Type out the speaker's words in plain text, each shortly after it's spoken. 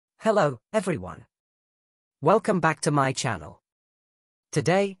Hello, everyone. Welcome back to my channel.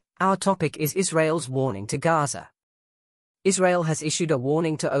 Today, our topic is Israel's warning to Gaza. Israel has issued a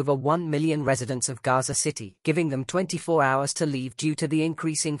warning to over 1 million residents of Gaza City, giving them 24 hours to leave due to the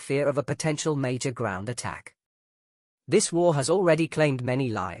increasing fear of a potential major ground attack. This war has already claimed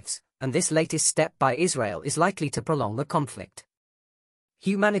many lives, and this latest step by Israel is likely to prolong the conflict.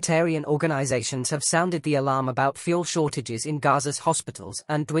 Humanitarian organizations have sounded the alarm about fuel shortages in Gaza's hospitals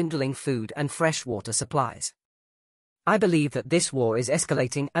and dwindling food and fresh water supplies. I believe that this war is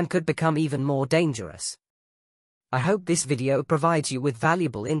escalating and could become even more dangerous. I hope this video provides you with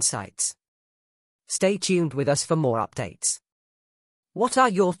valuable insights. Stay tuned with us for more updates. What are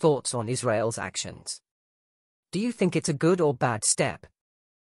your thoughts on Israel's actions? Do you think it's a good or bad step?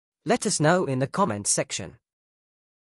 Let us know in the comments section.